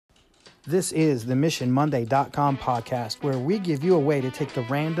This is the MissionMonday.com podcast, where we give you a way to take the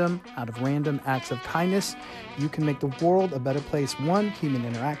random out of random acts of kindness. You can make the world a better place, one human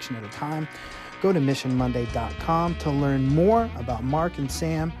interaction at a time. Go to MissionMonday.com to learn more about Mark and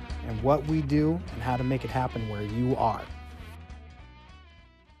Sam and what we do and how to make it happen where you are.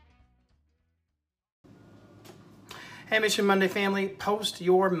 Hey, Mission Monday family, post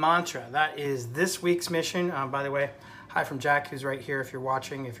your mantra. That is this week's mission. By the way, hi from Jack, who's right here. If you're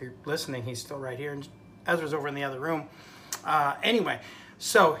watching, if you're listening, he's still right here. And Ezra's over in the other room. Anyway,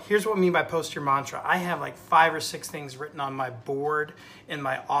 so here's what I mean by post your mantra. I have like 5 or 6 things written on my board in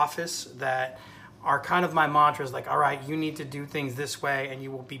my office that are kind of my mantras, like, all right, you need to do things this way and you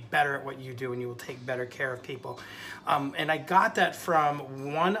will be better at what you do and you will take better care of people. And I got that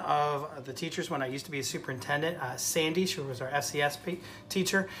from one of the teachers when I used to be a superintendent, Sandy. She was our FCS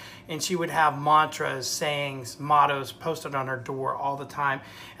teacher, and she would have mantras, sayings, mottos posted on her door all the time.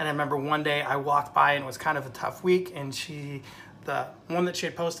 And I remember one day I walked by and it was kind of a tough week, and the one that she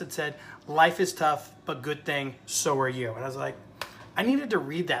had posted said, "Life is tough, but good thing, so are you." And I was like, I needed to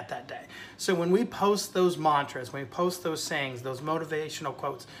read that day. So when we post those mantras, when we post those sayings, those motivational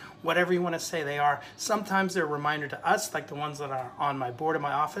quotes, whatever you want to say they are, sometimes they're a reminder to us, like the ones that are on my board in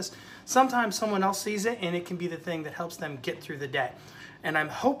my office. Sometimes someone else sees it and it can be the thing that helps them get through the day. And I'm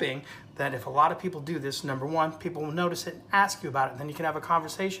hoping that if a lot of people do this, number one, people will notice it and ask you about it. And then you can have a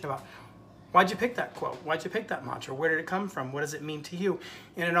conversation about, why'd you pick that quote? Why'd you pick that mantra? Where did it come from? What does it mean to you?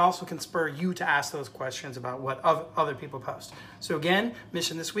 And it also can spur you to ask those questions about what other people post. So again,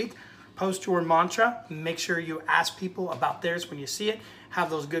 mission this week, post your mantra. Make sure you ask people about theirs when you see it. Have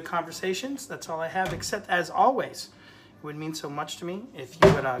those good conversations. That's all I have, except as always, it would mean so much to me if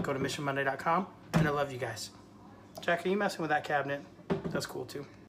you would go to missionmonday.com. And I love you guys. Jack, are you messing with that cabinet? That's cool too.